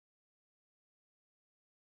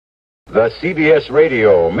The CBS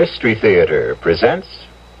Radio Mystery Theater presents...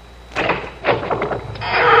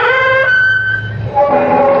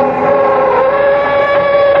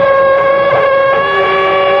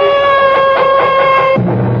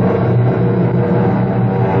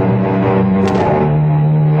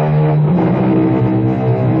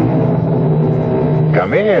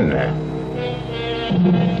 Come in.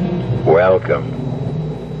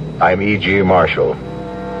 Welcome. I'm E.G. Marshall.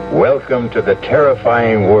 Welcome to the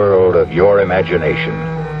terrifying world of your imagination.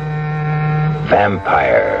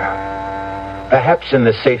 Vampire. Perhaps in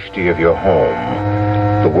the safety of your home,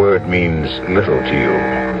 the word means little to you.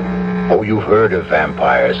 Oh, you've heard of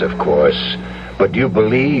vampires, of course, but do you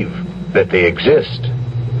believe that they exist?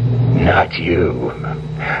 Not you.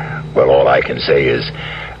 Well, all I can say is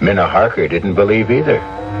Minna Harker didn't believe either.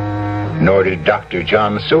 Nor did Dr.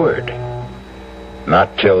 John Seward.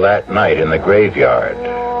 Not till that night in the graveyard,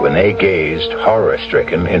 when they gazed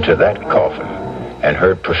horror-stricken into that coffin and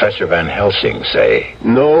heard Professor Van Helsing say,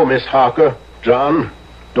 "No, Miss Harker. John,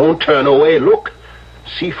 don't turn away. Look.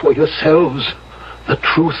 See for yourselves the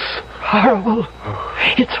truth." Horrible.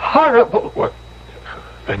 It's horrible. What?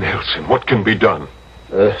 Van Helsing, what can be done?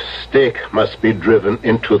 A stake must be driven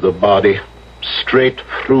into the body, straight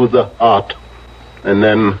through the heart, and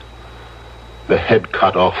then the head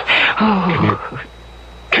cut off. Oh.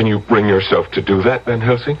 Can you bring yourself to do that, Van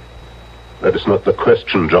Helsing? That is not the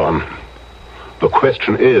question, John. The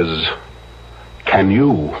question is, can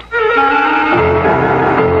you?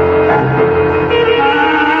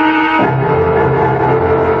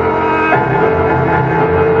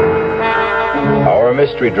 Our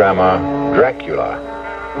mystery drama, Dracula,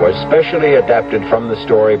 was specially adapted from the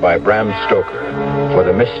story by Bram Stoker for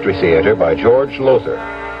the Mystery Theater by George Lothar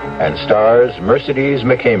and stars Mercedes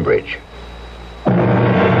McCambridge.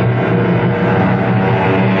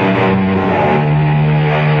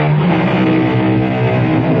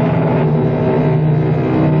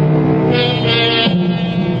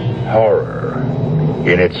 Horror,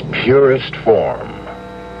 in its purest form,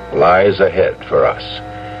 lies ahead for us.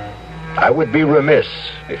 I would be remiss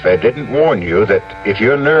if I didn't warn you that if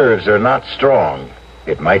your nerves are not strong,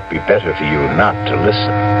 it might be better for you not to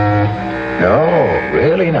listen. No,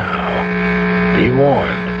 really now. Be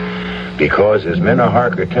warned. Because as Minna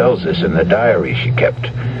Harker tells us in the diary she kept,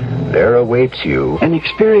 there awaits you an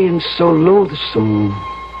experience so loathsome,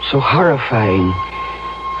 so horrifying,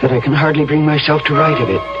 that I can hardly bring myself to write of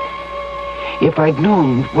it. If I'd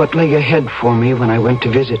known what lay ahead for me when I went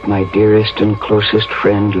to visit my dearest and closest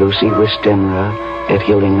friend, Lucy Westenra, at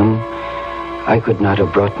Hillingham, I could not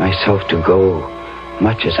have brought myself to go,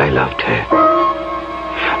 much as I loved her.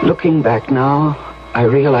 Looking back now, I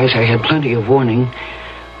realize I had plenty of warning,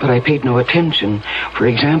 but I paid no attention. For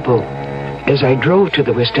example, as I drove to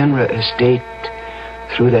the Westenra estate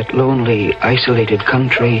through that lonely, isolated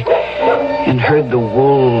country and heard the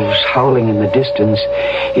wolves howling in the distance,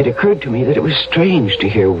 it occurred to me that it was strange to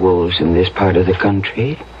hear wolves in this part of the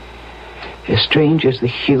country. As strange as the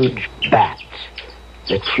huge bat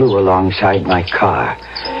that flew alongside my car.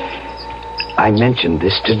 I mentioned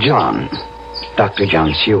this to John, Dr.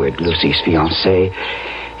 John Seward, Lucy's fiancé,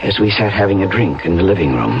 as we sat having a drink in the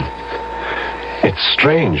living room. It's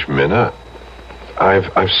strange, Minna.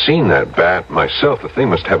 I've seen that bat myself. The thing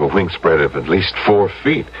must have a wingspread of at least 4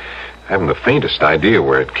 feet. I haven't the faintest idea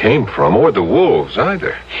where it came from, or the wolves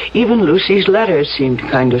either. Even Lucy's letters seemed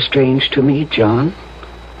kind of strange to me, John.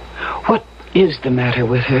 What is the matter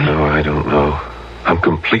with her? Oh, I don't know. I'm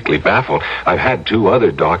completely baffled. I've had 2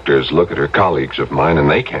 other doctors look at her, colleagues of mine, and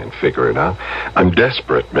they can't figure it out. I'm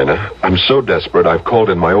desperate, Minna. I'm so desperate I've called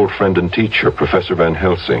in my old friend and teacher, Professor Van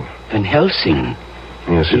Helsing. Van Helsing?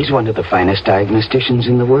 Yes, he's one of the finest diagnosticians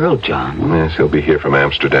in the world, John. Yes, he'll be here from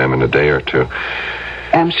Amsterdam in a day or 2.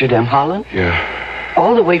 Amsterdam, Holland? Yeah.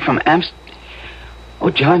 All the way from Oh,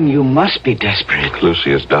 John, you must be desperate.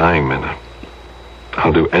 Lucy is dying, Minna.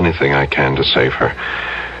 I'll do anything I can to save her.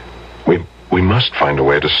 We must find a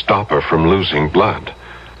way to stop her from losing blood.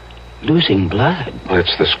 Losing blood? Well,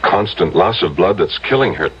 it's this constant loss of blood that's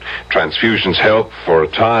killing her. Transfusions help for a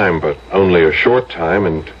time, but only a short time,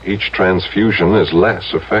 and each transfusion is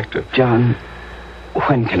less effective. John,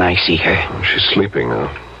 when can I see her? Oh, she's sleeping now.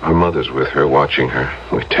 Her mother's with her, watching her.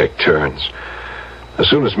 We take turns. As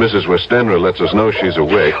soon as Mrs. Westenra lets us know she's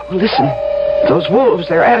awake... Listen, those wolves,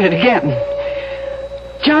 they're at it again.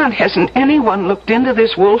 John, hasn't anyone looked into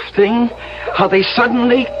this wolf thing? How they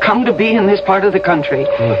suddenly come to be in this part of the country?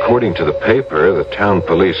 Well, according to the paper, the town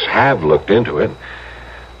police have looked into it.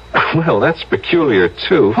 Well, that's peculiar,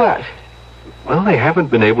 too. What? Well, they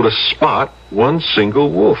haven't been able to spot one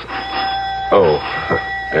single wolf. Oh,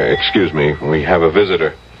 excuse me, we have a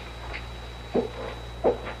visitor.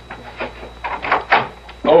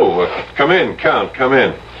 come in, Count, come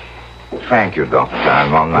in. Thank you, Doctor.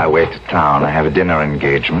 I'm on my way to town. I have a dinner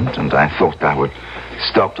engagement, and I thought I would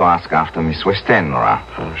stop to ask after Miss Westenra.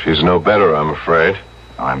 She's no better, I'm afraid.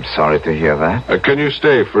 I'm sorry to hear that. Can you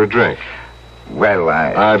stay for a drink? Well,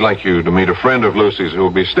 I'd like you to meet a friend of Lucy's who will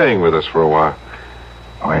be staying with us for a while.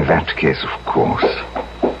 Oh, in that case, of course.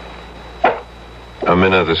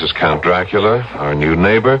 Minna, this is Count Dracula, our new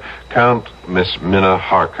neighbor, Count Miss Minna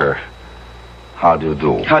Harker. How do you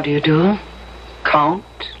do? How do you do? Count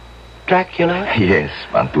Dracula? Yes,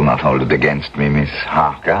 but do not hold it against me, Miss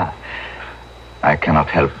Harker. I cannot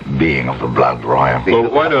help being of the blood royal. Well,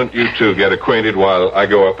 why don't you two get acquainted while I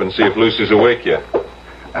go up and see if Lucy's awake yet?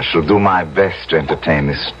 I shall do my best to entertain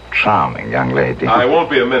this charming young lady. I won't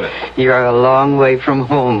be a minute. You're a long way from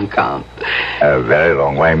home, Count. A very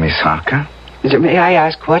long way, Miss Harker. May I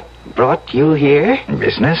ask what brought you here?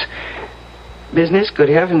 Business? Business? Good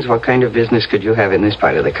heavens, what kind of business could you have in this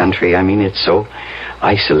part of the country? I mean, it's so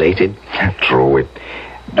isolated. True, it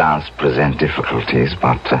does present difficulties,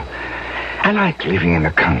 but I like living in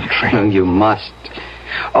the country. Oh, you must.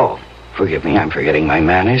 Oh, forgive me, I'm forgetting my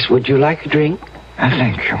manners. Would you like a drink?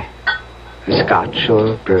 Thank you. Scotch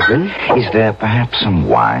or bourbon? Is there perhaps some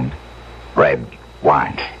wine? Red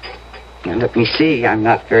wine? Now, let me see. I'm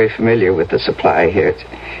not very familiar with the supply here.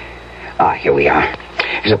 Here we are.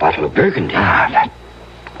 There's a bottle of Burgundy. That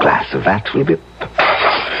glass of that will be...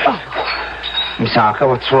 Oh. Miss Harker,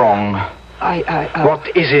 what's wrong?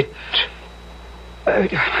 What is it?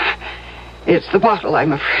 It's the bottle,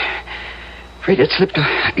 I'm afraid it slipped.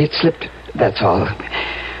 It slipped, that's all.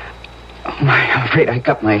 Oh, I'm afraid I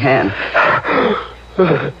cut my hand.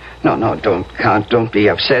 No, don't be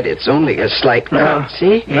upset. It's only a slight cut,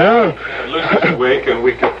 see? No. Lucy's awake and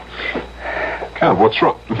we can... Count, what's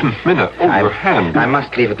wrong? Minna, your hand. I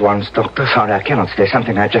must leave at once, Doctor. Sorry, I cannot stay.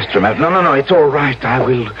 Something I just remembered. No, it's all right. I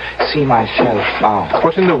will see myself now.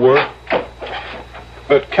 What in the world?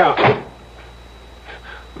 But, Count...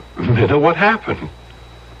 Minna, what happened?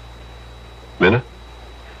 Minna?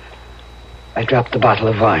 I dropped the bottle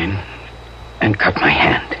of wine and cut my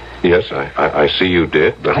hand. Yes, I see you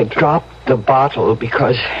did, but... I dropped the bottle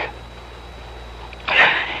because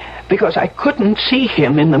I couldn't see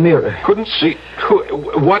him in the mirror. Couldn't see...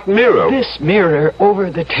 What mirror? This mirror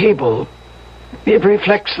over the table. It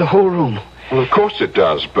reflects the whole room. Well, of course it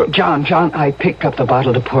does, but... John, I picked up the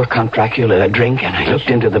bottle to pour Count Dracula a drink, and I looked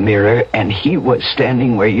into the mirror, and he was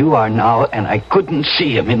standing where you are now, and I couldn't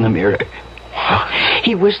see him in the mirror.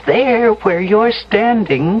 He was there where you're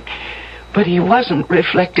standing, but he wasn't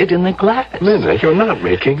reflected in the glass. Minna, you're not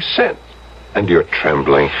making sense. And you're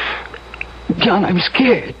trembling. John, I'm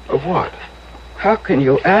scared. Of what? How can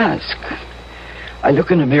you ask? I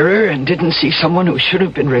look in the mirror and didn't see someone who should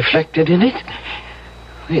have been reflected in it.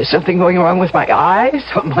 Is something going wrong with my eyes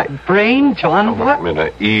or my brain, John? What?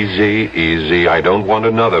 Minna, easy. I don't want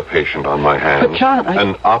another patient on my hands. But, John,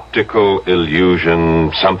 An optical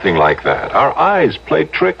illusion, something like that. Our eyes play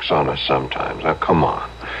tricks on us sometimes. Now, come on.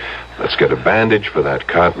 Let's get a bandage for that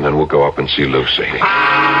cut, and then we'll go up and see Lucy.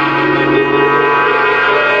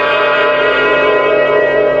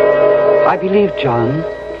 I believe, John,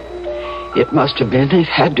 it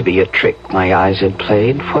had to be a trick my eyes had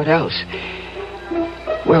played. What else?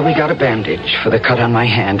 Well, we got a bandage for the cut on my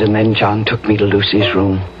hand, and then John took me to Lucy's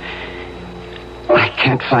room. I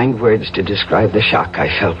can't find words to describe the shock I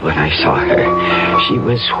felt when I saw her. She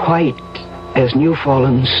was white as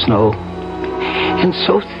new-fallen snow, and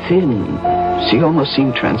so thin, she almost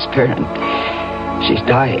seemed transparent. She's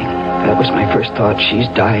dying. That was my first thought. She's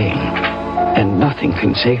dying, and nothing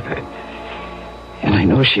can save her. And I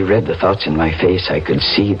know she read the thoughts in my face. I could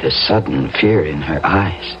see the sudden fear in her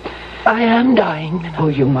eyes. I am dying, Minna. Oh,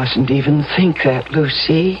 you mustn't even think that,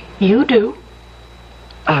 Lucy. You do.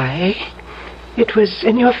 It was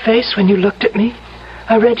in your face when you looked at me.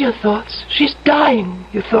 I read your thoughts. She's dying,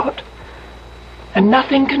 you thought. And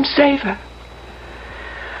nothing can save her.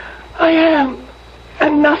 I am.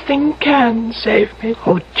 And nothing can save me.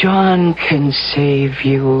 Oh, John can save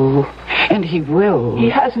you. And he will. He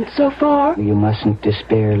hasn't so far. You mustn't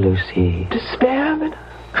despair, Lucy. Despair, Minna?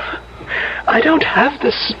 I don't have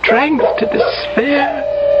the strength to despair.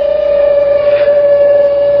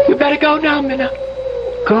 You better go now, Minna.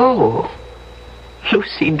 Go?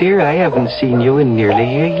 Lucy, dear, I haven't seen you in nearly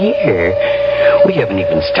a year. We haven't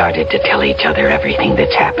even started to tell each other everything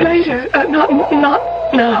that's happened. Later.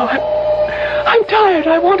 Not now. I'm tired.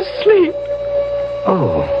 I want to sleep.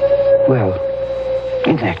 Oh, well,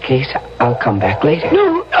 in that case, I'll come back later.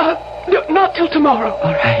 No, not till tomorrow.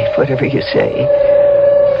 All right, whatever you say.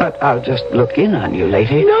 But I'll just look in on you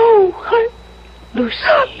later. No, Lucy.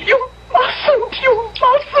 You mustn't.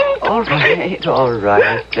 All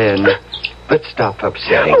right, then. But stop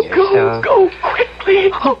upsetting yourself. Go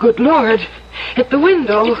quickly. Oh, good Lord. At the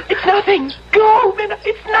window. It's nothing. Go, Minna.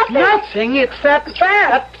 It's nothing. Nothing. It's that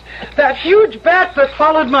bat. That huge bat that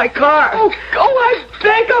followed my car. Oh, go, I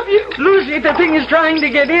beg of you. Lucy, the thing is trying to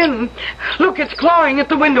get in. Look, it's clawing at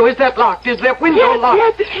the window. Is that locked? Is that window locked?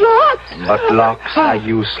 Yes, it's locked. But locks are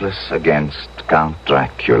useless against Count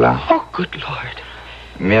Dracula. Oh, good Lord.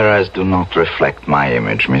 Mirrors do not reflect my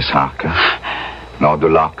image, Miss Harker. Nor do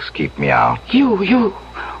locks keep me out. You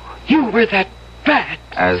were that bat.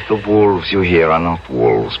 As the wolves you hear are not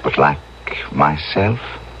wolves, but like myself,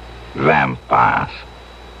 vampires.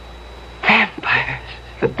 Vampires?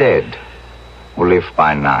 The dead, who live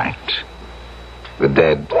by night. The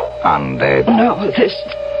dead, undead. No,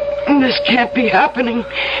 this can't be happening.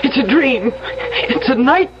 It's a dream. It's a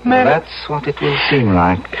nightmare. That's what it will seem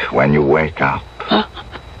like when you wake up. Huh?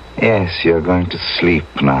 Yes, you're going to sleep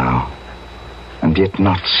now. And yet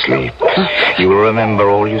not sleep. You will remember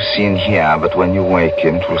all you see and hear, but when you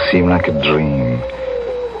waken, it will seem like a dream.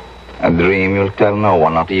 A dream you'll tell no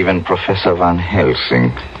one, not even Professor Van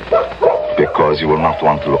Helsing. Because you will not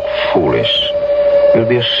want to look foolish. You'll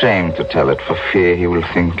be ashamed to tell it for fear he will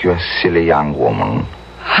think you a silly young woman.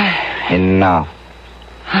 Enough.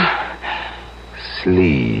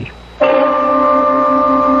 Sleep.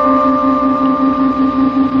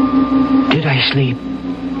 Did I sleep?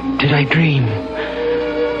 Did I dream?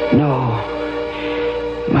 No.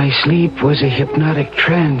 My sleep was a hypnotic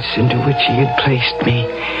trance into which he had placed me.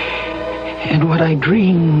 And what I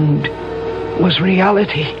dreamed was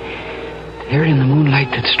reality. There in the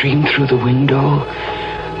moonlight that streamed through the window,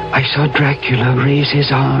 I saw Dracula raise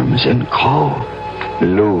his arms and call.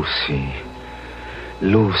 Lucy.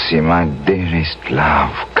 Lucy, my dearest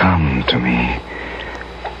love, come to me.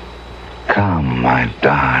 Come, my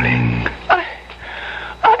darling.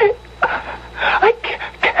 I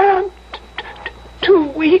can't. Too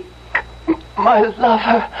weak. My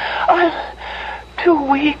lover. I'm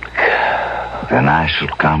too weak. Then I shall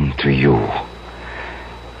come to you.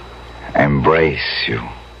 Embrace you.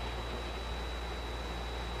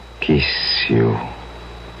 Kiss you.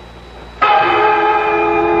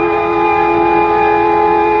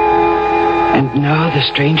 And now the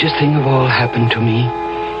strangest thing of all happened to me.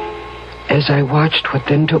 As I watched what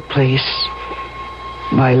then took place,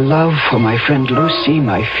 my love for my friend Lucy,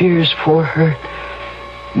 my fears for her,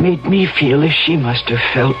 made me feel as she must have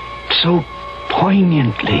felt, so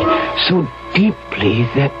poignantly, so deeply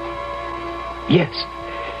that, yes,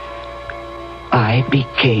 I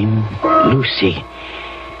became Lucy.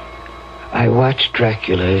 I watched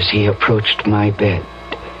Dracula as he approached my bed.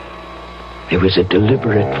 There was a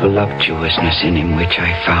deliberate voluptuousness in him which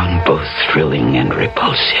I found both thrilling and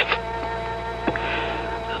repulsive.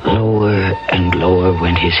 Lower and lower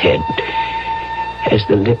went his head as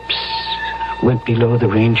the lips went below the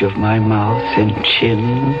range of my mouth and chin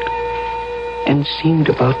and seemed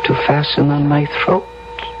about to fasten on my throat.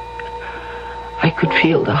 I could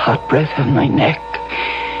feel the hot breath on my neck.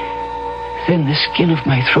 Then the skin of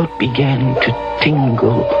my throat began to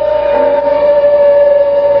tingle.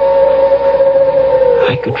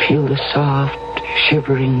 I could feel the soft,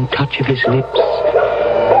 shivering touch of his lips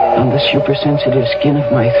on the supersensitive skin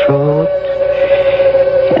of my throat,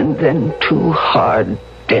 and then two hard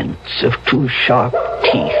dents of two sharp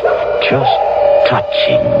teeth just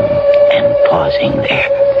touching and pausing there.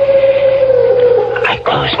 I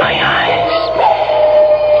closed my eyes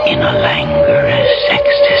in a languorous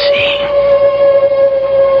ecstasy,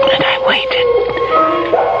 and I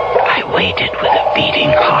waited with a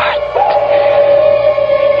beating heart.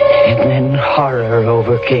 And then horror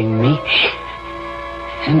overcame me,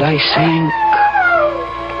 and I sank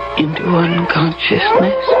into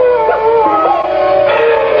unconsciousness.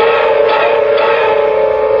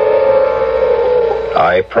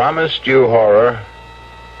 I promised you horror.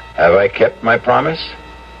 Have I kept my promise?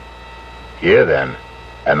 Here then,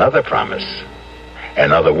 another promise.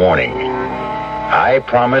 Another warning. I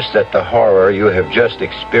promise that the horror you have just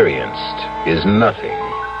experienced is nothing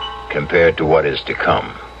compared to what is to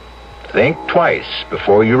come. Think twice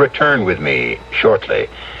before you return with me shortly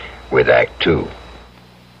with Act 2.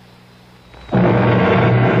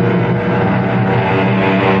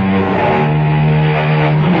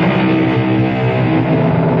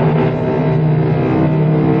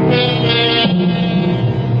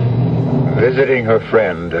 Visiting her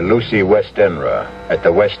friend, Lucy Westenra, at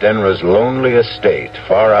the Westenra's lonely estate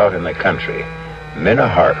far out in the country, Minna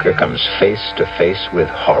Harker comes face to face with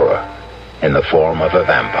horror in the form of a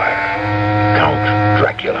vampire, Count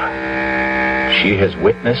Dracula. she has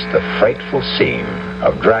witnessed the frightful scene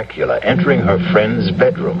of Dracula entering her friend's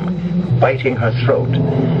bedroom, biting her throat,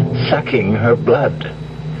 sucking her blood.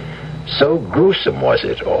 So gruesome was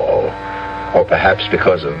it all, or perhaps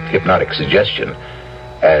because of hypnotic suggestion,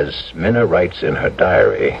 as Minna writes in her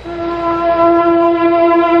diary.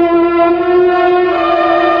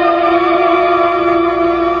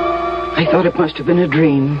 I thought it must have been a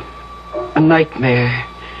dream, a nightmare,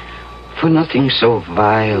 for nothing so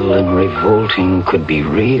vile and revolting could be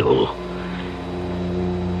real.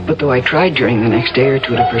 But though I tried during the next day or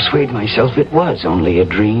two to persuade myself it was only a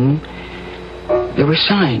dream, there were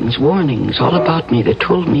signs, warnings all about me that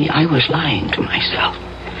told me I was lying to myself.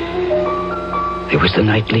 There was the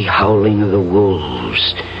nightly howling of the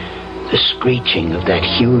wolves, the screeching of that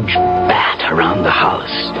huge bat around the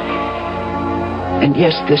house. And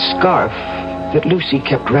yes, the scarf that Lucy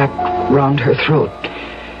kept wrapped round her throat.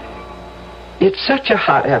 It's such a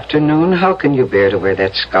hot afternoon. How can you bear to wear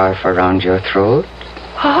that scarf around your throat?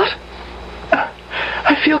 Hot?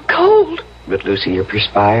 I feel cold. But, Lucy, you're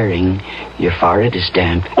perspiring. Your forehead is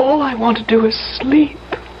damp. All I want to do is sleep.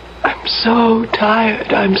 I'm so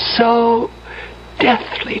tired. I'm so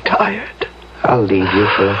deathly tired. I'll leave you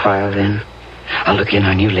for a while, then. I'll look in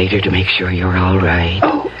on you later to make sure you're all right.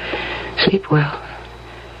 Oh. Sleep well.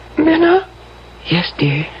 Minna? Yes,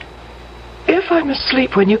 dear? If I'm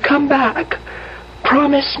asleep when you come back,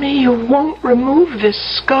 promise me you won't remove this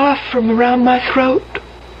scarf from around my throat.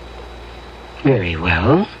 Very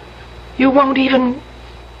well. You won't even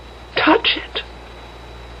touch it.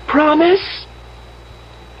 Promise?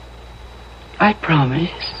 I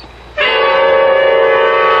promise.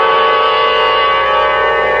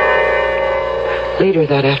 Later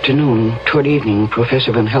that afternoon, toward evening,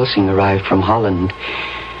 Professor Van Helsing arrived from Holland.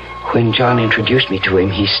 When John introduced me to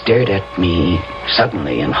him, he stared at me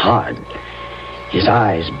suddenly and hard, his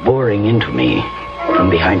eyes boring into me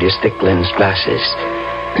from behind his thick-lensed glasses.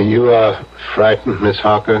 You are frightened, Miss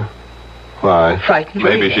Harker? Why? Frightened?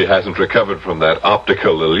 Maybe she hasn't recovered from that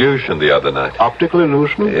optical illusion the other night. Optical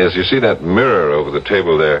illusion? Yes, you see that mirror over the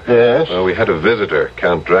table there? Yes. Well, we had a visitor,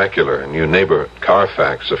 Count Dracula, a new neighbor at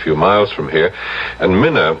Carfax, a few miles from here, and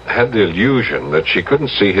Minna had the illusion that she couldn't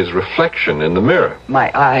see his reflection in the mirror.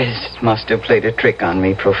 My eyes must have played a trick on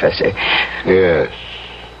me, Professor. Yes.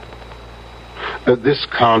 This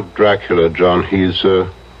Count Dracula, John, he's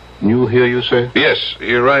new here, you say? Yes,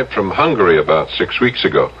 he arrived from Hungary about 6 weeks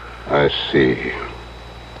ago. I see.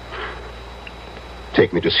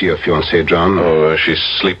 Take me to see your fiancée, John. Oh, she's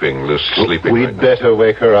sleeping, Lucy, sleeping We'd right now. better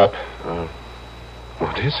wake her up.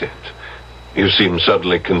 What is it? You seem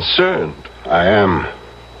suddenly concerned. I am.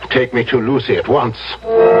 Take me to Lucy at once.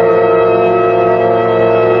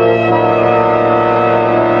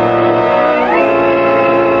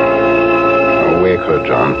 Wake her,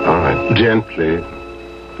 John. All right. Gently.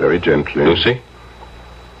 Very gently. Lucy?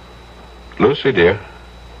 Lucy, dear.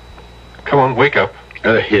 Come on, wake up.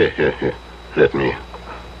 Here. Let me.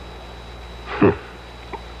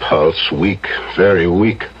 Pulse weak, very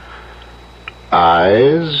weak.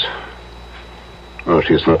 Eyes. Oh,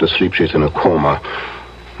 she's not asleep. She's in a coma.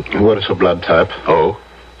 What is her blood type? Oh?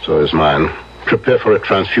 So is mine. Prepare for a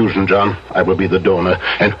transfusion, John. I will be the donor.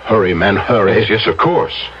 And hurry, man, hurry. Yes, of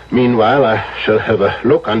course. Meanwhile, I shall have a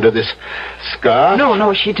look under this scarf.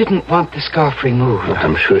 No, she didn't want the scarf removed.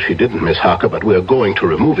 I'm sure she didn't, Miss Harker, but we're going to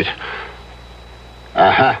remove it.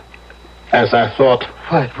 Aha. As I thought.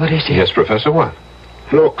 What is it? Yes, Professor, what?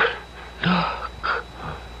 Look. Look.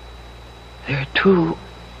 There are two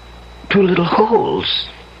little holes.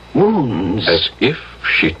 Wounds. As if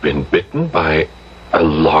she'd been bitten by a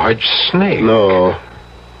large snake. No,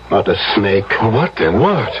 not a snake. Well, what then?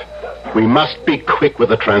 What? We must be quick with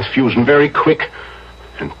the transfusion, very quick.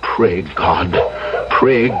 And pray God,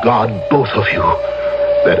 both of you,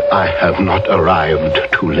 that I have not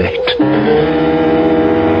arrived too late.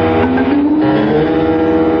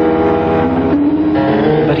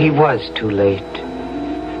 But he was too late.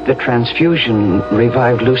 The transfusion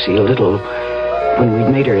revived Lucy a little. When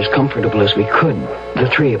we'd made her as comfortable as we could, the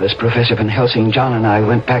three of us, Professor Van Helsing, John, and I,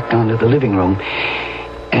 went back down to the living room.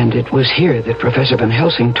 And it was here that Professor Van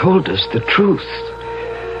Helsing told us the truth.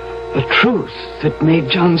 The truth that made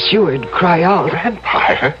John Seward cry out.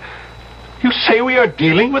 Vampire? You say we are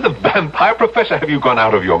dealing with a vampire, Professor? Have you gone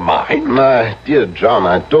out of your mind? My dear John,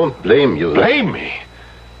 I don't blame you. Blame me?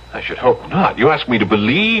 I should hope not. You ask me to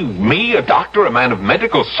believe me, a doctor, a man of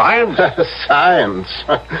medical science? Science.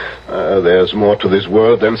 There's more to this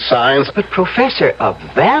world than science. But, Professor, a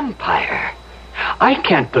vampire? I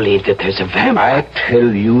can't believe that there's a vampire. I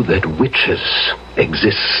tell you that witches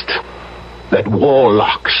exist. That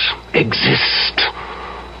warlocks exist.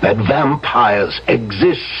 that vampires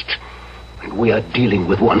exist. And we are dealing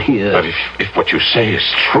with one here. But if what you say is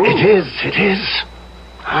true... It is.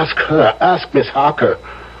 Ask her. Ask Miss Harker.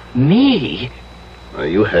 Me?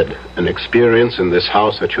 You had an experience in this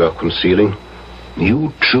house that you are concealing.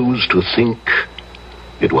 You choose to think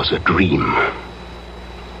it was a dream.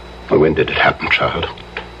 When did it happen, child?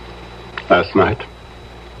 Last night?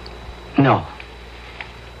 No.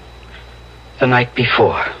 The night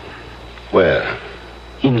before. Where?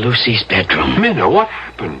 In Lucy's bedroom. Minna, what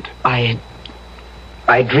happened? I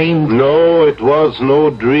dreamed... No, it was no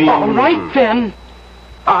dream. All right, then.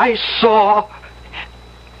 I saw...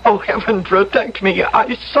 Oh, heaven protect me.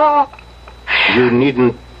 I saw... You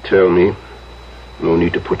needn't tell me. No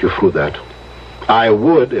need to put you through that. I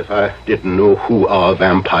would if I didn't know who our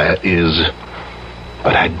vampire is.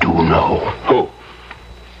 But I do know. Who?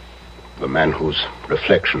 The man whose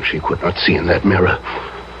reflection she could not see in that mirror.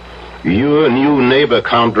 Your new neighbor,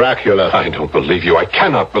 Count Dracula. I don't believe you. I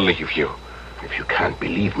cannot believe you. If you can't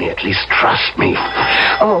believe me, at least trust me.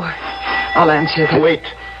 Oh, I'll answer that. Wait.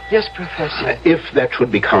 Yes, Professor. If that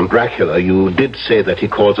should be Count Dracula, you did say that he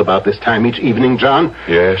calls about this time each evening, John?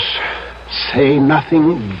 Yes. Say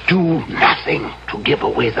nothing, do nothing to give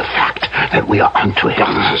away the fact that we are onto him.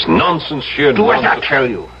 This is nonsense, sheer Do as nonsense. I tell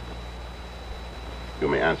you. You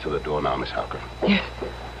may answer the door now, Miss Harker. Yes.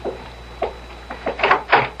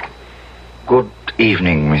 Good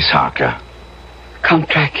evening, Miss Harker. Count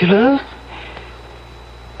Dracula?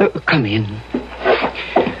 Come in.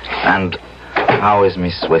 And how is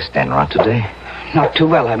Miss Westenra today? Not too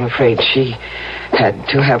well, I'm afraid. She had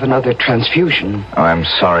to have another transfusion. Oh, I'm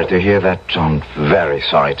sorry to hear that, John. Very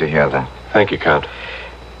sorry to hear that. Thank you, Count.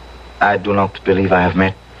 I do not believe I have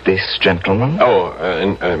met this gentleman. Oh,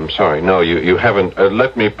 I'm sorry. No, you haven't.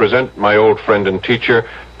 Let me present my old friend and teacher,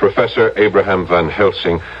 Professor Abraham Van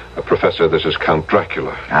Helsing. Professor, this is Count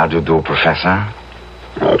Dracula. How do you do, Professor?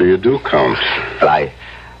 How do you do, Count? Well, I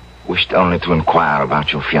wished only to inquire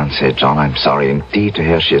about your fiancée, John. I'm sorry indeed to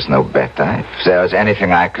hear she is no better. If there is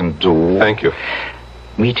anything I can do... Thank you.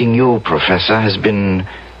 Meeting you, Professor, has been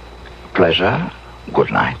a pleasure.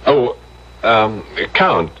 Good night. Oh,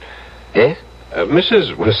 Count. Yes?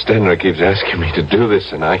 Mrs. Westenra keeps asking me to do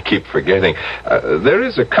this, and I keep forgetting. There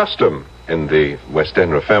is a custom in the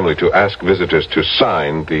Westenra family to ask visitors to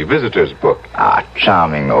sign the visitor's book. Ah,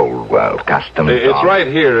 charming old world custom. It's John. right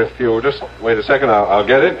here. If you'll just wait a second, I'll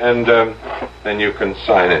get it, and then you can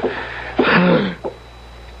sign it.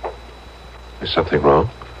 Is something wrong?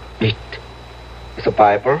 It is a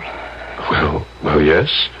Bible. Well,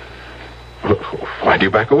 yes. Why do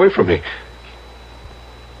you back away from me?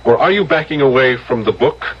 Or are you backing away from the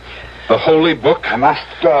book? The holy book? I must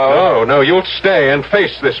go. No, you'll stay and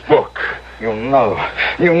face this book. You know.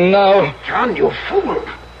 You know. John, you fool.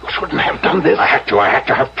 You shouldn't have done this. I had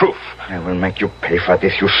to have proof. I will make you pay for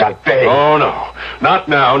this. You shall pay. Oh, no. Not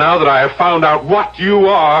now that I have found out what you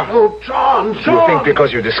are. Oh, John. You think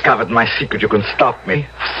because you discovered my secret you can stop me?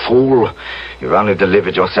 Fool. You've only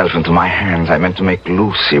delivered yourself into my hands. I meant to make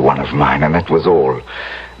Lucy one of mine, and that was all.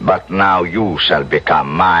 But now you shall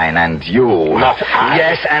become mine, and you... Not I.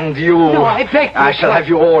 Yes, and you. No, I beg you, I shall have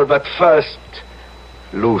you all, but first...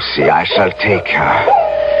 Lucy, I shall take her.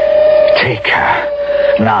 Take her.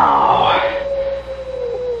 Now.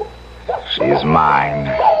 She is mine.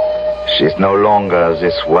 She is no longer of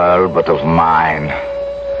this world, but of mine.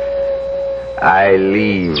 I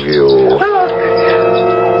leave you.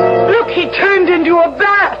 Look, he turned into a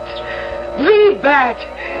bat. The bat.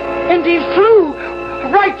 And he flew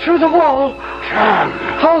right through the wall. John.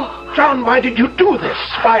 Oh, John, why did you do this?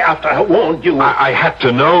 Why, after I warned you? I had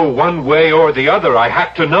to know one way or the other. I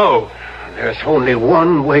had to know. There's only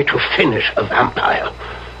one way to finish a vampire.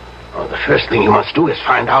 Oh, the first thing you must do is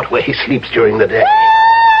find out where he sleeps during the day.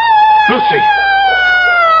 Lucy!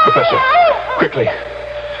 Professor, quickly.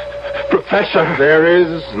 Professor! There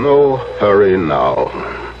is no hurry now.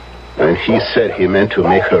 When he said he meant to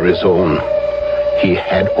make her his own, he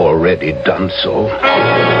had already done so.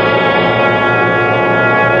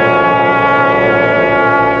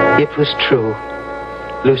 It was true.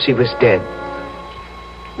 Lucy was dead.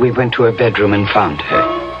 We went to her bedroom and found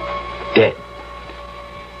her. Dead.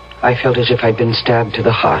 I felt as if I'd been stabbed to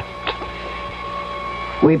the heart.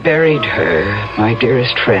 We buried her, my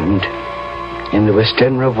dearest friend, in the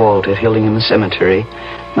Westenra vault at Hillingham Cemetery,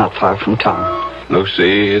 not far from town.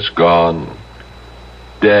 Lucy is gone.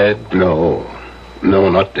 Dead? No,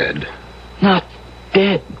 not dead. Not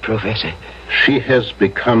dead, Professor. She has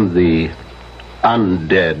become the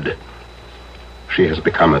undead. She has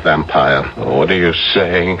become a vampire. Oh, what are you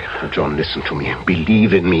saying? John, listen to me.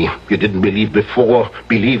 Believe in me. You didn't believe before.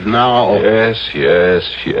 Believe now.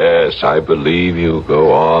 Yes. I believe you.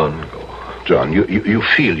 Go on. John, you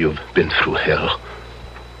feel you've been through hell.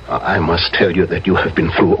 I must tell you that you have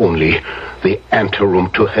been through only the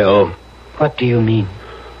anteroom to hell. What do you mean?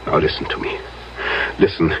 Now listen to me.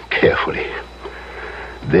 Listen carefully.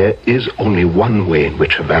 There is only one way in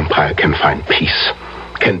which a vampire can find peace,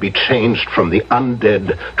 can be changed from the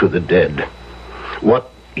undead to the dead. What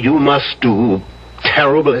you must do,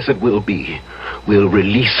 terrible as it will be, will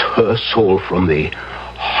release her soul from the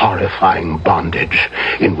horrifying bondage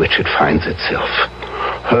in which it finds itself.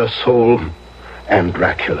 Her soul and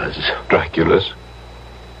Dracula's. Dracula's?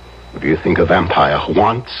 Do you think a vampire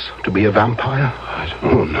wants to be a vampire?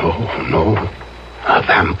 Oh, no. A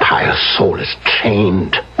vampire's soul is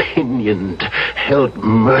chained, pinioned, held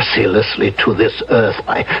mercilessly to this earth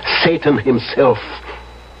by Satan himself.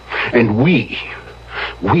 And we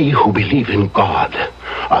who believe in God,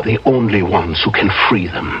 are the only ones who can free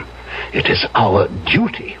them. It is our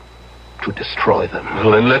duty to destroy them.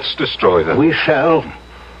 Well, then let's destroy them. We shall,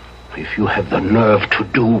 if you have the nerve to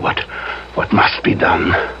do what must be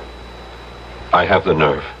done. I have the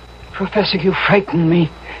nerve. Professor, you frighten me.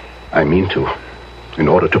 I mean to, in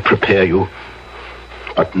order to prepare you.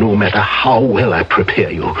 But no matter how well I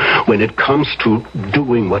prepare you, when it comes to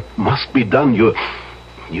doing what must be done, your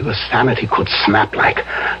sanity could snap like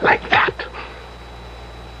that.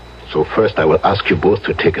 So first I will ask you both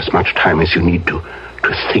to take as much time as you need to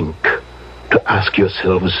think, to ask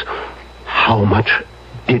yourselves, how much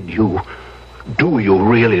do you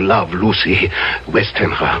really love Lucy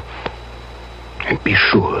Westenra? And be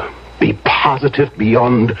sure, be positive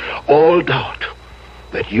beyond all doubt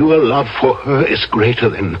that your love for her is greater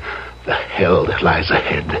than the hell that lies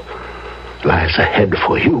ahead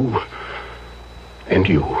for you and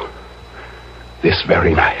you this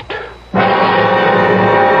very night.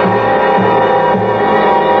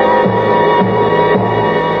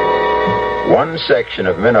 One section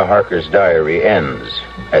of Minna Harker's diary ends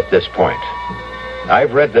at this point.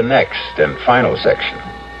 I've read the next and final section,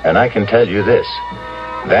 and I can tell you this.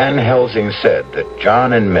 Van Helsing said that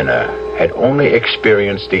John and Minna had only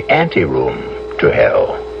experienced the anteroom to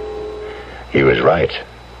hell. He was right.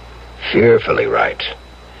 Fearfully right.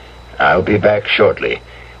 I'll be back shortly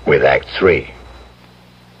with Act 3.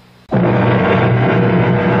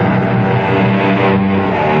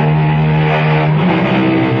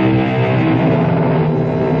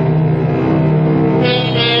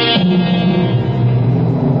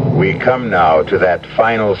 We come now to that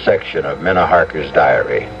final section of Minna Harker's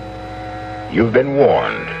diary. You've been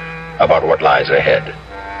warned about what lies ahead,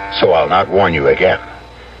 so I'll not warn you again.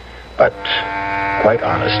 But, quite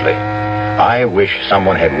honestly, I wish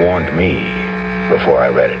someone had warned me before I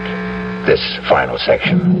read it, this final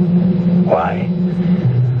section. Why?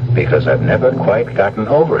 Because I've never quite gotten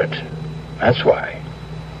over it. That's why.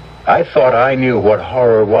 I thought I knew what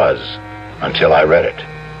horror was until I read it.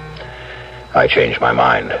 I changed my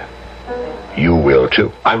mind. You will,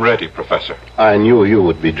 too. I'm ready, Professor. I knew you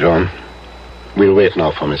would be, John. We'll wait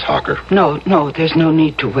now for Miss Harker. No, there's no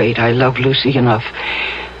need to wait. I love Lucy enough.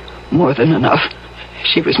 More than enough.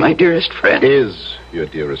 She was my dearest friend. Is your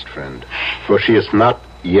dearest friend. For she is not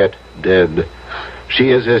yet dead. She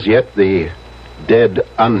is as yet the dead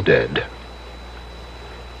undead.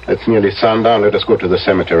 It's nearly sundown. Let us go to the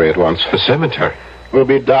cemetery at once. The cemetery? It will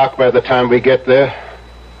be dark by the time we get there.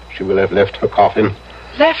 She will have left her coffin.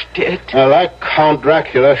 Left it? Like Count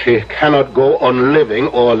Dracula, she cannot go on living,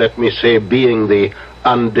 or let me say, being the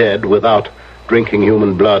undead without drinking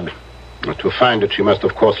human blood. To find it, she must,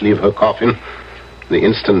 of course, leave her coffin. The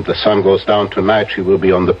instant the sun goes down tonight, she will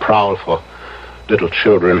be on the prowl for little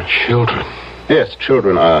children. Children? Yes,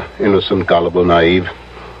 children are innocent, gullible, naive,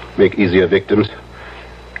 make easier victims.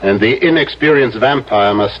 And the inexperienced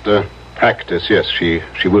vampire must practice. Yes, she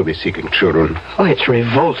will be seeking children. Oh, it's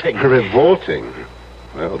revolting. Revolting?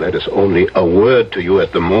 Well, that is only a word to you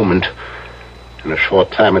at the moment. In a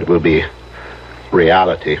short time, it will be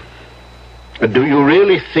reality. Do you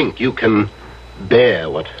really think you can bear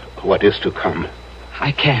what is to come?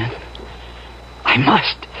 I can. I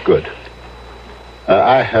must. Good.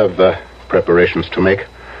 I have preparations to make.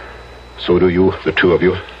 So do you, the two of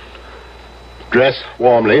you. Dress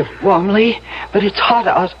warmly. Warmly? But it's hot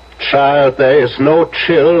out. Child, there is no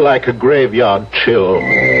chill like a graveyard chill.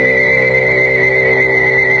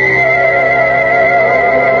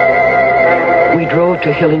 We drove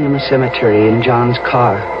to Hillingham Cemetery in John's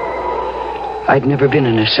car. I'd never been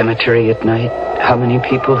in a cemetery at night. How many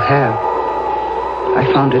people have? I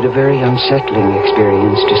found it a very unsettling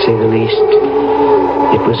experience, to say the least.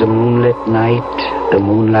 It was a moonlit night, the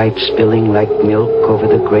moonlight spilling like milk over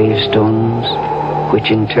the gravestones, which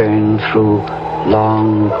in turn threw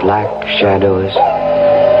long black shadows.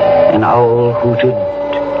 An owl hooted,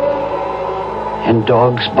 and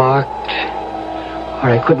dogs barked, or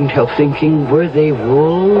I couldn't help thinking, were they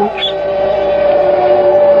wolves?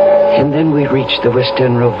 And then we reached the West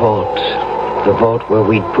End vault, the vault where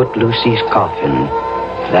we'd put Lucy's coffin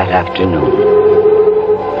that afternoon.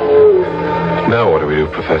 Now what do we do,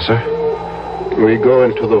 Professor? We go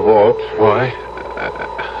into the vault. Why?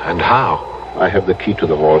 And how? I have the key to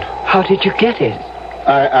the vault. How did you get it?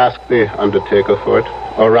 I asked the undertaker for it,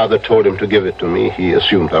 or rather told him to give it to me. He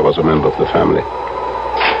assumed I was a member of the family.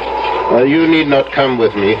 Well, you need not come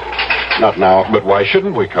with me. Not now. But why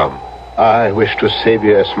shouldn't we come? I wish to save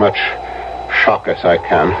you as much shock as I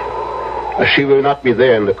can. She will not be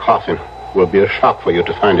there in the coffin. It will be a shock for you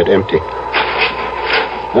to find it empty.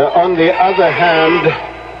 On the other hand,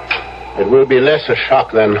 it will be less a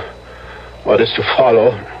shock than what is to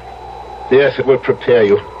follow. Yes, it will prepare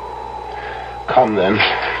you. Come then.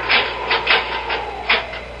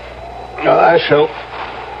 I shall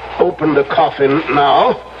open the coffin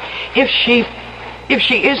now. If she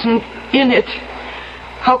isn't in it,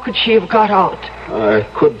 how could she have got out? I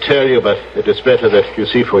could tell you, but it is better that you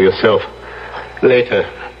see for yourself later.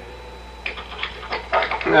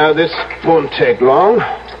 Now, this won't take long.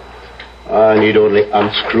 I need only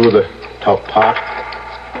unscrew the top part.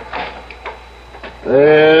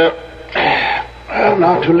 There. Well,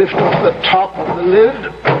 now to lift off the top of the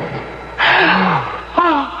lid.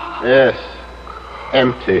 Yes.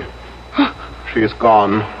 Empty. She's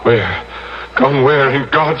gone. Where? Gone where, in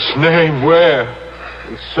God's name? Where?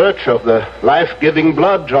 In search of the life-giving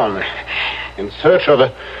blood, John. In search of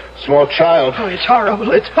a small child. Oh, it's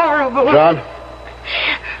horrible. It's horrible. John?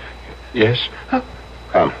 Yes?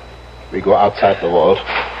 Come. We go outside the vault.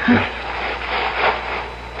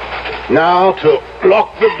 Now to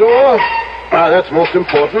lock the door. That's most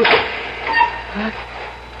important.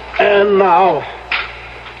 And now,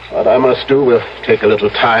 what I must do will take a little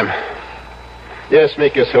time. Yes,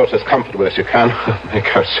 make yourselves as comfortable as you can.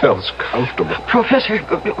 Make ourselves comfortable. Professor,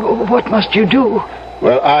 what must you do?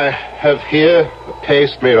 Well, I have here a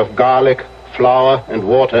paste made of garlic, flour, and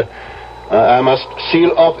water. I must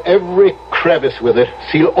seal off every crevice with it.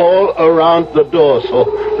 Seal all around the door so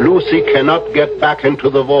Lucy cannot get back into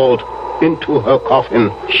the vault, into her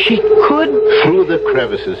coffin. She could? Through the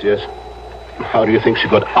crevices, yes. How do you think she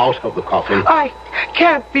got out of the coffin? I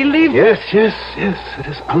can't believe it. Yes. It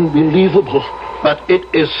is unbelievable. But it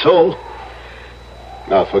is so.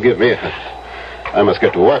 Now, forgive me. I must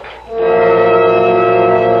get to work.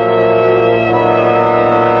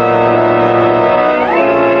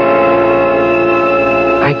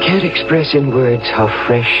 I can't express in words how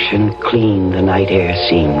fresh and clean the night air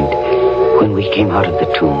seemed when we came out of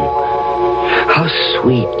the tomb. How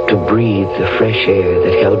sweet to breathe the fresh air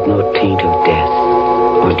that held no taint of death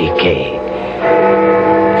or decay.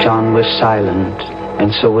 John was silent,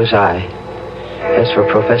 and so was I. As for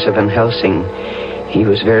Professor Van Helsing, he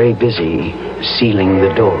was very busy sealing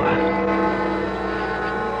the door.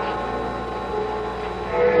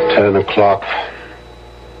 10 o'clock.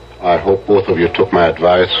 I hope both of you took my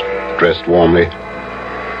advice, dressed warmly. We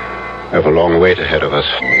have a long wait ahead of us.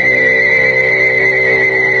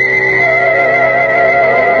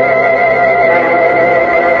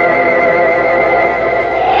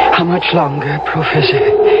 How much longer, Professor?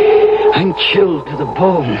 I'm chilled to the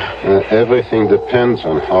bone. Everything depends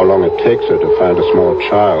on how long it takes her to find a small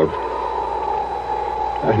child.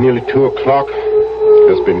 Nearly 2 o'clock.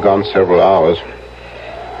 Has been gone several hours.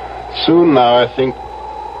 Soon now, I think...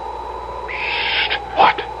 Shh.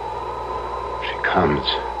 What? She comes.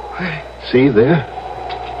 Where? See there?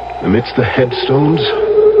 Amidst the headstones?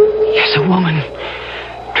 Yes, a woman.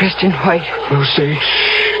 Dressed in white. Lucy.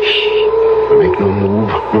 Shh. Make no move,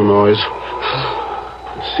 no noise.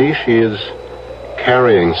 See, she is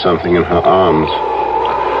carrying something in her arms.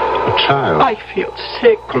 A child. I feel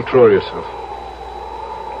sick. Control yourself.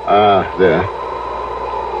 There.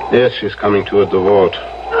 Yes, she's coming toward the vault.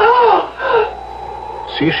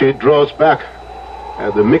 See, she draws back.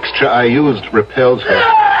 The mixture I used repels her.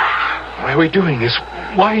 Why are we doing this?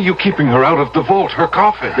 Why are you keeping her out of the vault, her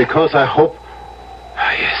coffin? Because I hope...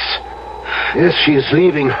 Yes. Yes, she is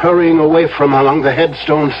leaving, hurrying away from among the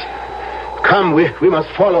headstones. Come, we must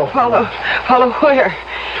follow. Follow where?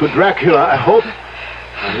 To Dracula, I hope.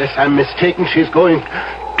 Unless I'm mistaken, she's going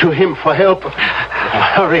to him for help.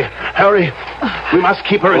 Hurry. We must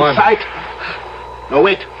keep her in sight. No,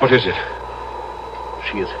 wait. What is it?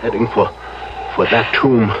 She is heading for for that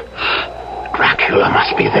tomb. Dracula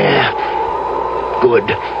must be there. Good.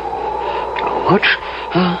 Watch.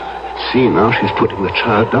 See, now she's putting the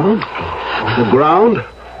child down on the ground.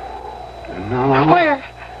 And now...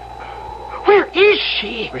 Where is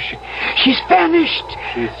she? She's vanished.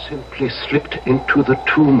 She simply slipped into the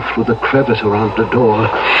tomb through the crevice around the door.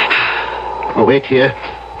 Oh, wait here.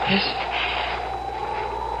 Yes.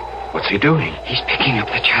 What's he doing? He's picking up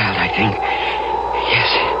the child, I think. Yes.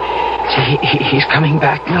 See, he's coming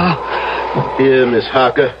back now. Here, Miss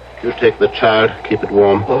Harker. You take the child. Keep it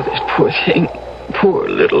warm. Oh, this poor thing. Poor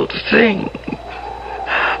little thing.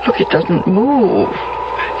 Look, it doesn't move.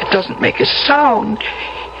 It doesn't make a sound.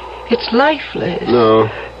 It's lifeless. No,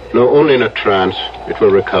 only in a trance. It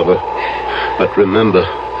will recover. But remember,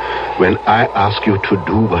 when I ask you to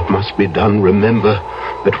do what must be done, remember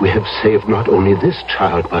that we have saved not only this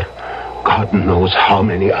child, but God knows how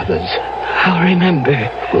many others. I'll remember.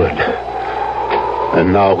 Good.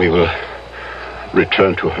 And now we will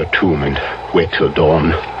return to her tomb and wait till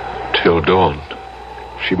dawn. Till dawn?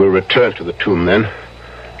 She will return to the tomb then.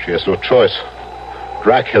 She has no choice.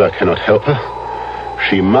 Dracula cannot help her.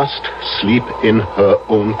 She must sleep in her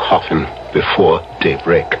own coffin before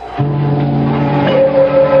daybreak.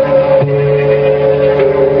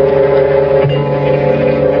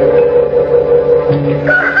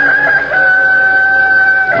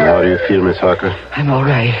 How do you feel, Miss Harker? I'm all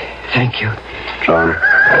right, thank you. John?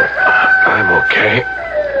 I'm okay.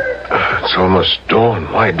 It's almost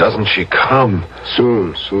dawn. Why doesn't she come?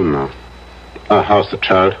 Soon now. How's the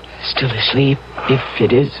child? Still asleep, if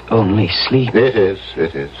it is only sleep. It is.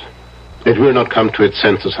 It will not come to its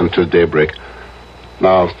senses until daybreak.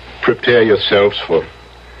 Now, prepare yourselves for...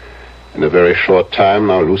 In a very short time,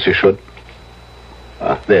 now Lucy should...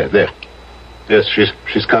 there. Yes,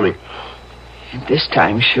 she's coming. And this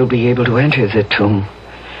time she'll be able to enter the tomb.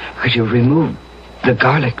 Because you removed the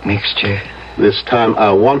garlic mixture. This time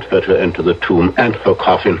I want her to enter the tomb and her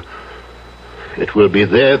coffin. It will be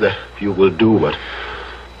there that you will do what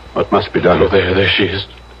must be done. Oh, there she is.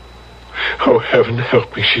 Oh, heaven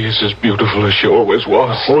help me. She is as beautiful as she always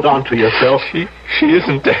was. Hold on to yourself. She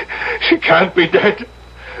isn't dead. She can't be dead.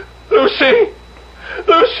 Lucy!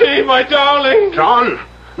 Lucy, my darling! John!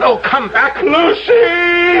 No, come back!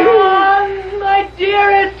 Lucy! John, my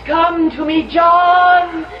dearest, come to me,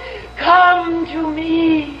 John. Come to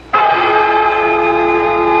me.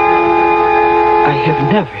 I have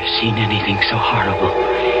never seen anything so horrible.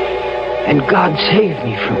 And God save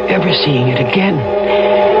me from ever seeing it again.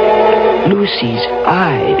 Lucy's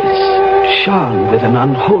eyes shone with an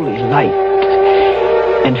unholy light,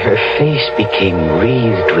 and her face became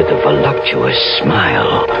wreathed with a voluptuous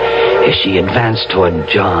smile as she advanced toward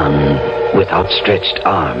John with outstretched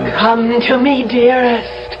arms. Come to me,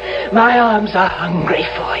 dearest. My arms are hungry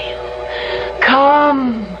for you.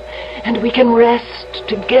 Come, and we can rest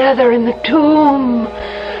together in the tomb.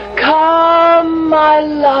 Come, my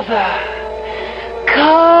lover.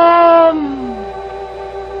 Come.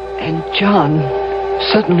 And John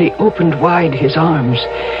suddenly opened wide his arms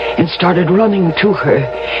and started running to her,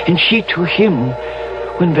 and she to him,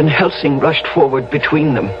 when Van Helsing rushed forward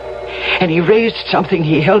between them. And he raised something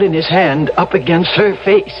he held in his hand up against her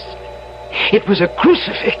face. It was a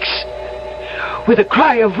crucifix. With a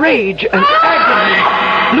cry of rage and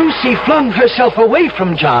agony, Lucy flung herself away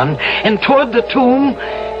from John and toward the tomb,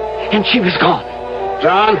 and she was gone.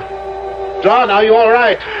 John, are you all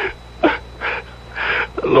right?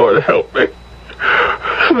 The Lord help me.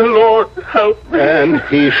 The Lord help me. And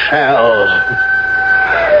he shall.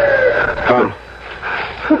 Come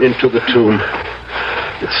into the tomb.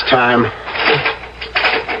 It's time.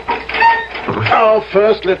 Now,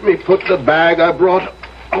 first, let me put the bag I brought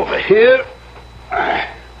over here.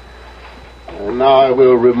 Now I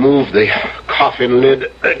will remove the coffin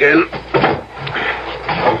lid again.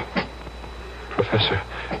 Professor,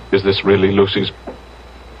 is this really Lucy's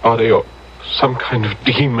body or some kind of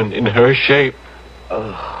demon in her shape?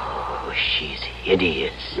 Oh, she's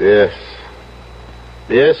hideous. Yes.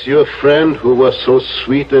 Yes, your friend who was so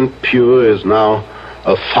sweet and pure is now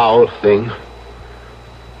a foul thing.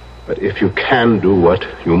 But if you can do what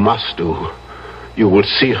you must do, you will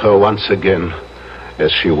see her once again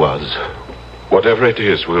as she was. Whatever it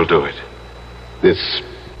is, we'll do it. This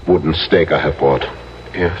wooden stake I have brought.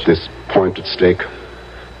 Yes. This pointed stake.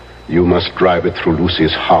 You must drive it through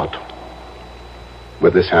Lucy's heart.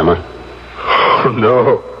 With this hammer. Oh,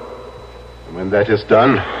 no. And when that is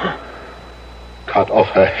done, cut off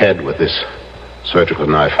her head with this surgical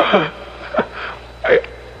knife.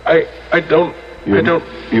 I don't...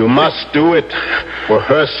 You must do it. For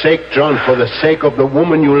her sake, John. For the sake of the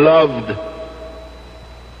woman you loved.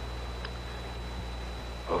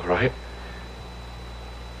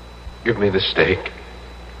 Give me the stake.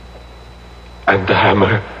 And the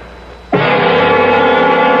hammer.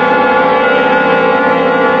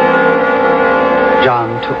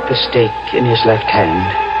 John took the stake in his left hand,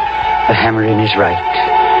 the hammer in his right.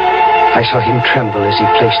 I saw him tremble as he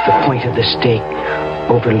placed the point of the stake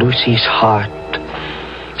over Lucy's heart,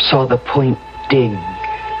 saw the point dig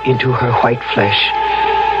into her white flesh,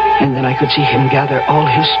 and then I could see him gather all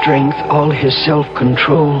his strength, all his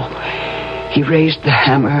self-control. He raised the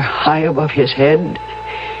hammer high above his head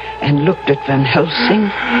and looked at Van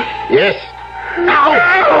Helsing. Yes.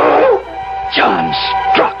 Ow! John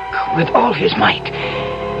struck with all his might.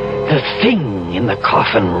 The thing in the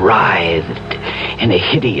coffin writhed, and a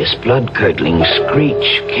hideous blood-curdling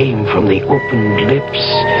screech came from the opened lips.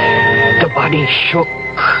 The body shook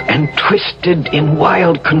and twisted in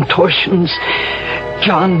wild contortions.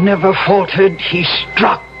 John never faltered. He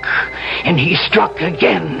struck, and he struck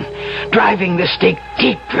again, driving the stake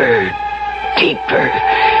deeper, deeper,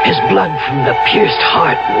 as blood from the pierced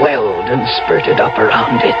heart welled and spurted up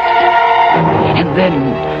around it. And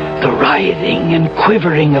then the writhing and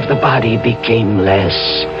quivering of the body became less.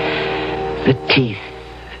 The teeth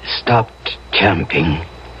stopped champing,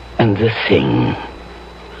 and the thing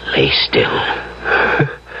lay still.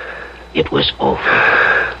 It was over.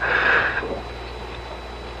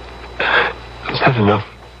 Is that enough,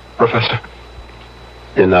 Professor?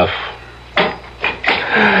 Enough.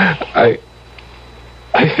 I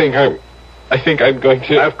think I'm going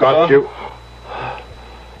to... I've got you.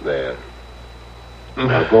 There.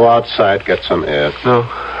 Now go outside, get some air. No.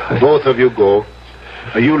 Both of you go.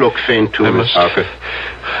 You look faint too, Miss Parker.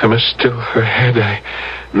 I must still her head.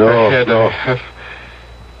 No. I have...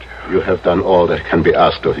 You have done all that can be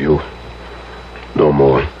asked of you. No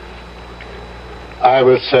more. I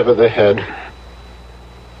will sever the head.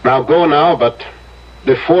 Now go now, but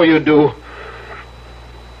before you do,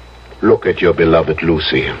 look at your beloved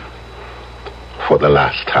Lucy for the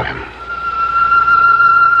last time.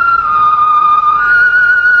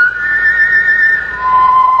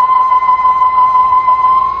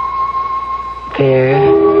 There,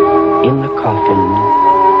 in the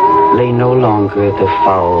coffin, lay no longer the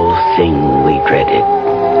foul thing we dreaded,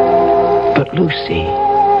 but Lucy,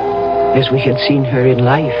 as we had seen her in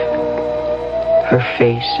life, her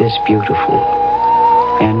face as beautiful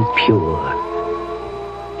and pure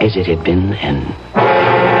as it had been then.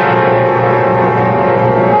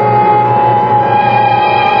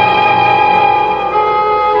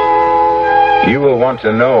 You will want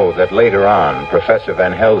to know that later on, Professor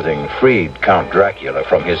Van Helsing freed Count Dracula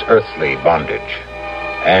from his earthly bondage,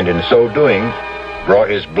 and in so doing, brought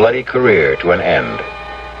his bloody career to an end.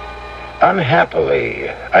 Unhappily,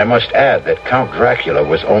 I must add that Count Dracula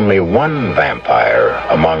was only one vampire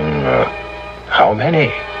among, how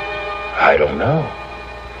many? I don't know.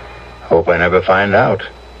 Hope I never find out.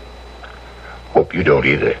 Hope you don't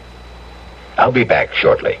either. I'll be back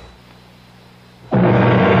shortly.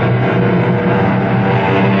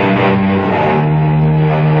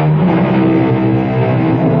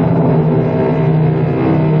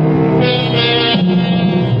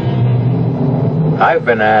 I've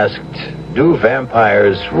been asked, do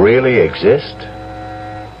vampires really exist?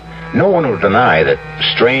 No one will deny that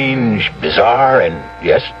strange, bizarre, and,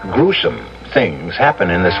 yes, gruesome things happen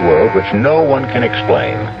in this world which no one can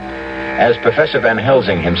explain. As Professor Van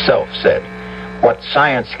Helsing himself said, what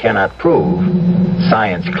science cannot prove,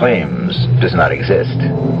 science claims does not exist.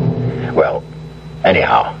 Well,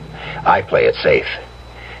 anyhow, I play it safe.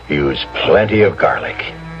 Use plenty of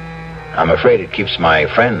garlic. I'm afraid it keeps my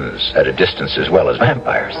friends at a distance as well as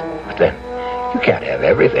vampires. But then, you can't have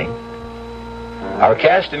everything. Our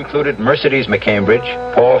cast included Mercedes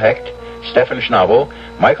McCambridge, Paul Hecht, Stefan Schnabel,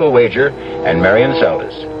 Michael Wager, and Marion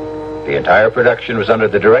Seldes. The entire production was under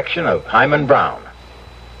the direction of Hyman Brown.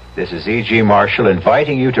 This is E.G. Marshall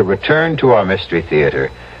inviting you to return to our Mystery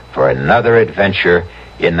Theater for another adventure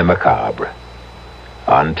in the macabre.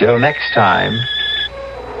 Until next time,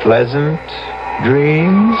 pleasant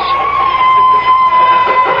dreams.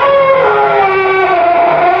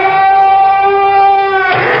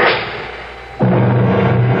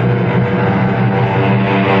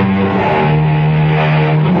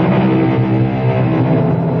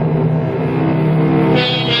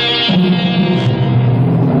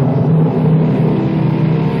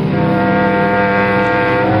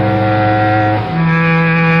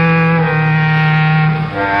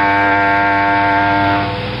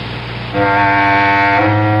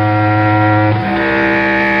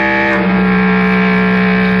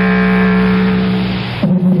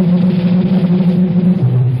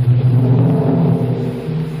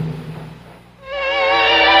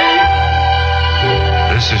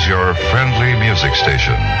 friendly music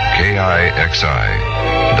station, KIXI.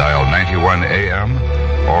 Dial 91 AM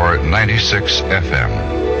or 96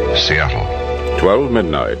 FM, Seattle. 12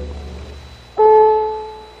 midnight.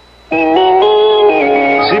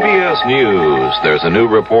 CBS News. There's a new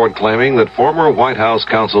report claiming that former White House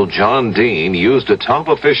counsel John Dean used a top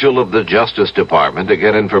official of the Justice Department to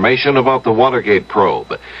get information about the Watergate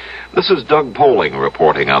probe. This is Doug Poling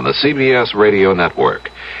reporting on the CBS radio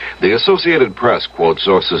network. The Associated Press quotes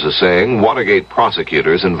sources as saying Watergate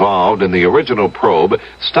prosecutors involved in the original probe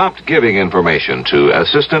stopped giving information to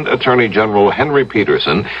Assistant Attorney General Henry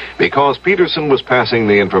Peterson because Peterson was passing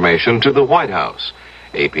the information to the White House.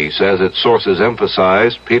 AP says its sources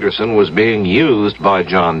emphasized Peterson was being used by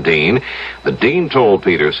John Dean. The Dean told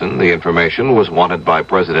Peterson the information was wanted by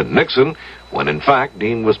President Nixon, when in fact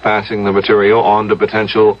Dean was passing the material on to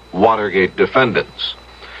potential Watergate defendants.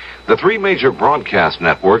 The three major broadcast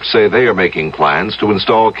networks say they are making plans to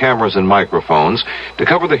install cameras and microphones to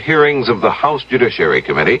cover the hearings of the House Judiciary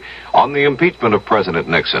Committee on the impeachment of President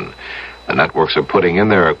Nixon. The networks are putting in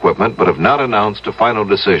their equipment but have not announced a final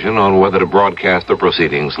decision on whether to broadcast the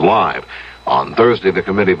proceedings live. On Thursday, the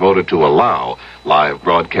committee voted to allow live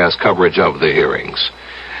broadcast coverage of the hearings.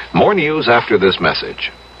 More news after this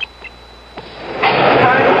message.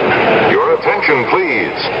 Your attention,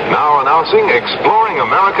 please. Now announcing Exploring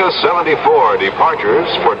America 74 departures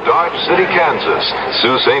for Dodge City, Kansas,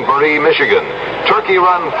 Sault Ste. Marie, Michigan, Turkey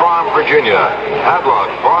Run Farm, Virginia,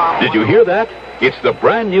 Hadlock Farm. Did you hear that? It's the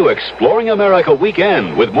brand new Exploring America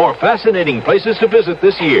weekend with more fascinating places to visit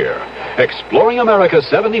this year. Exploring America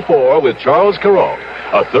 74 with Charles Carrault,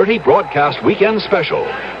 a 30 broadcast weekend special,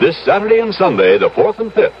 this Saturday and Sunday, the 4th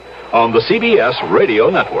and 5th, on the CBS radio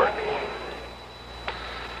network.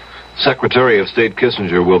 Secretary of State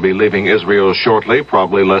Kissinger will be leaving Israel shortly,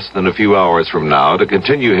 probably less than a few hours from now, to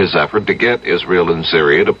continue his effort to get Israel and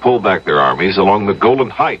Syria to pull back their armies along the Golan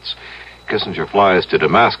Heights. Kissinger flies to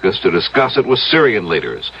Damascus to discuss it with Syrian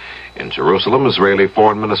leaders. In Jerusalem, Israeli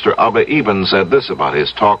Foreign Minister Abba Eban said this about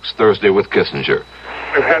his talks Thursday with Kissinger.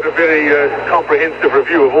 We've had a very comprehensive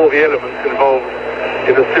review of all the elements involved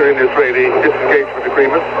in the Syrian-Israeli disengagement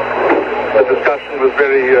agreement. The discussion was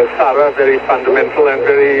very thorough, very fundamental, and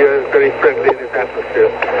very friendly in its atmosphere.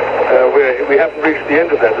 We haven't reached the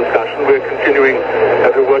end of that discussion. We're continuing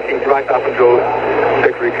we're working right up until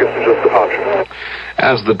Secretary Kissinger's departure.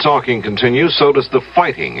 As the talking continues, so does the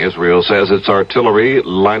fighting. Israel says its artillery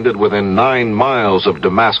landed within 9 miles of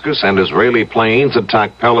Damascus, and Israeli planes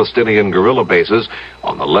attacked Palestinian guerrilla bases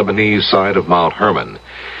on the Lebanese side of Mount Hermon.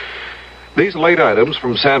 These late items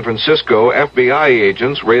from San Francisco. FBI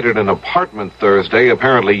agents raided an apartment Thursday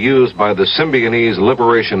apparently used by the Symbionese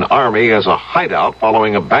Liberation Army as a hideout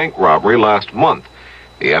following a bank robbery last month.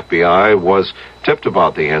 The FBI was tipped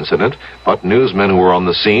about the incident, but newsmen who were on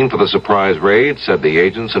the scene for the surprise raid said the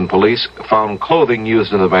agents and police found clothing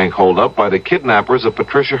used in the bank holdup by the kidnappers of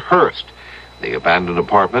Patricia Hearst. The abandoned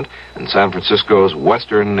apartment in San Francisco's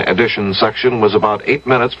Western Addition section was about 8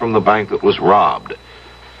 minutes from the bank that was robbed.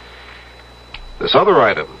 This other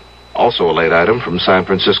item, also a late item from San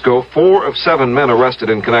Francisco, 4 of 7 men arrested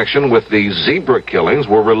in connection with the zebra killings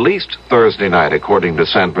were released Thursday night, according to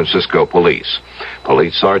San Francisco police.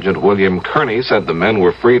 Police Sergeant William Kearney said the men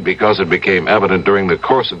were freed because it became evident during the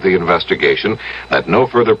course of the investigation that no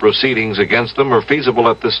further proceedings against them are feasible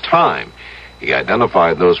at this time. He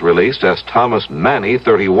identified those released as Thomas Manny,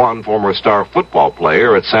 31, former star football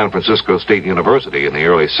player at San Francisco State University in the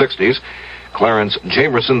early 60s, Clarence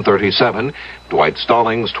Jamerson, 37, Dwight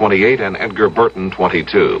Stallings, 28, and Edgar Burton,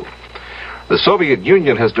 22. The Soviet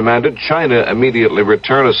Union has demanded China immediately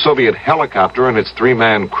return a Soviet helicopter and its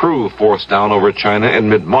 3-man crew forced down over China in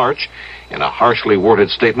mid-March. In a harshly worded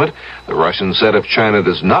statement, the Russians said if China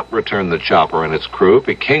does not return the chopper and its crew,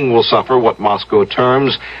 Peking will suffer what Moscow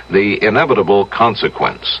terms the inevitable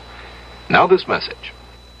consequence. Now this message.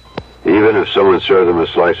 Even if someone served them a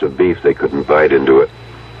slice of beef, they couldn't bite into it.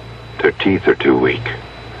 Their teeth are too weak.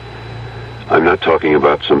 I'm not talking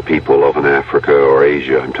about some people off in Africa or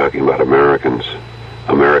Asia. I'm talking about Americans,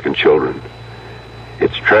 American children.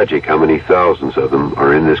 It's tragic how many thousands of them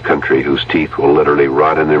are in this country whose teeth will literally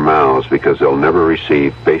rot in their mouths because they'll never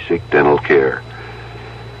receive basic dental care.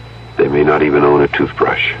 They may not even own a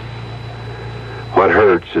toothbrush. What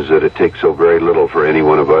hurts is that it takes so very little for any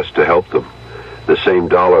one of us to help them. The same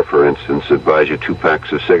dollar, for instance, that buys you 2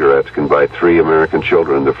 packs of cigarettes can buy 3 American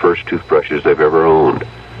children the first toothbrushes they've ever owned.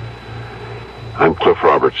 I'm Cliff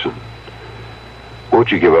Robertson.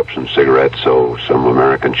 Won't you give up some cigarettes so some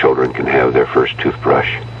American children can have their first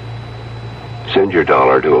toothbrush? Send your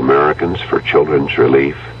dollar to Americans for Children's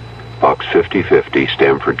Relief, Box 5050,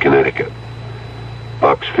 Stamford, Connecticut.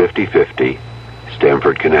 Box 5050,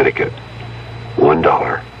 Stamford, Connecticut.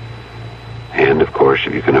 $1. And, of course,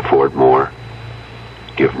 if you can afford more,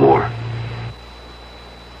 give more.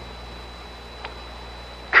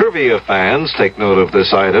 Trivia fans, take note of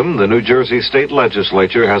this item. The New Jersey State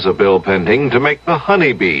Legislature has a bill pending to make the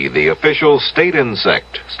honeybee the official state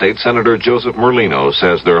insect. State Senator Joseph Merlino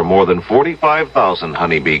says there are more than 45,000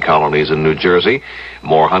 honeybee colonies in New Jersey,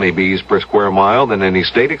 more honeybees per square mile than any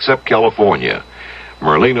state except California.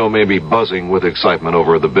 Merlino may be buzzing with excitement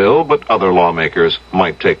over the bill, but other lawmakers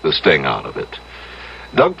might take the sting out of it.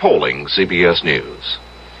 Doug Poling, CBS News.